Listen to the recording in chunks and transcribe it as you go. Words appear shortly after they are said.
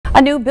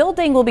A new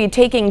building will be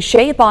taking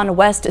shape on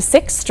West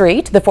 6th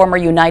Street. The former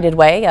United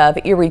Way of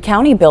Erie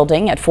County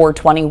building at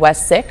 420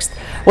 West 6th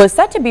was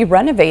set to be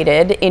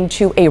renovated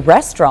into a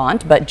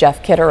restaurant, but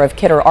Jeff Kidder of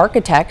Kidder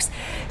Architects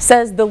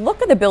says the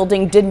look of the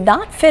building did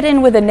not fit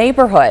in with the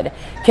neighborhood.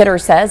 Kidder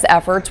says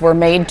efforts were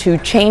made to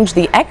change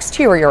the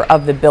exterior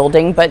of the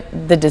building, but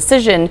the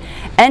decision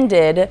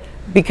ended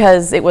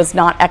because it was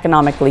not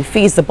economically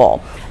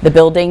feasible. The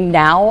building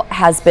now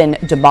has been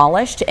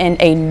demolished and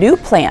a new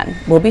plan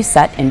will be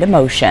set into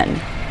motion.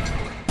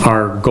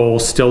 Our goal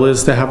still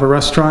is to have a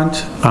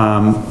restaurant,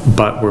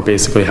 but we're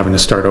basically having to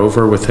start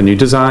over with a new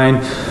design,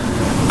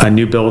 a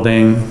new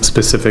building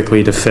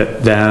specifically to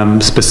fit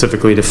them,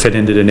 specifically to fit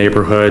into the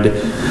neighborhood,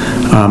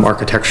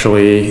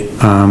 architecturally,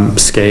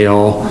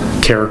 scale,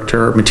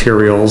 character,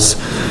 materials,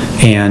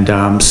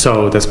 and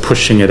so that's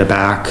pushing it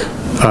back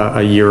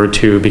a year or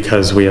two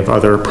because we have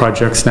other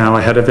projects now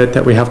ahead of it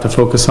that we have to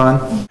focus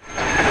on.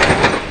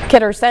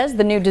 Kidder says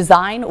the new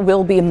design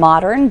will be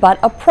modern but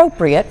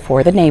appropriate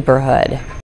for the neighborhood.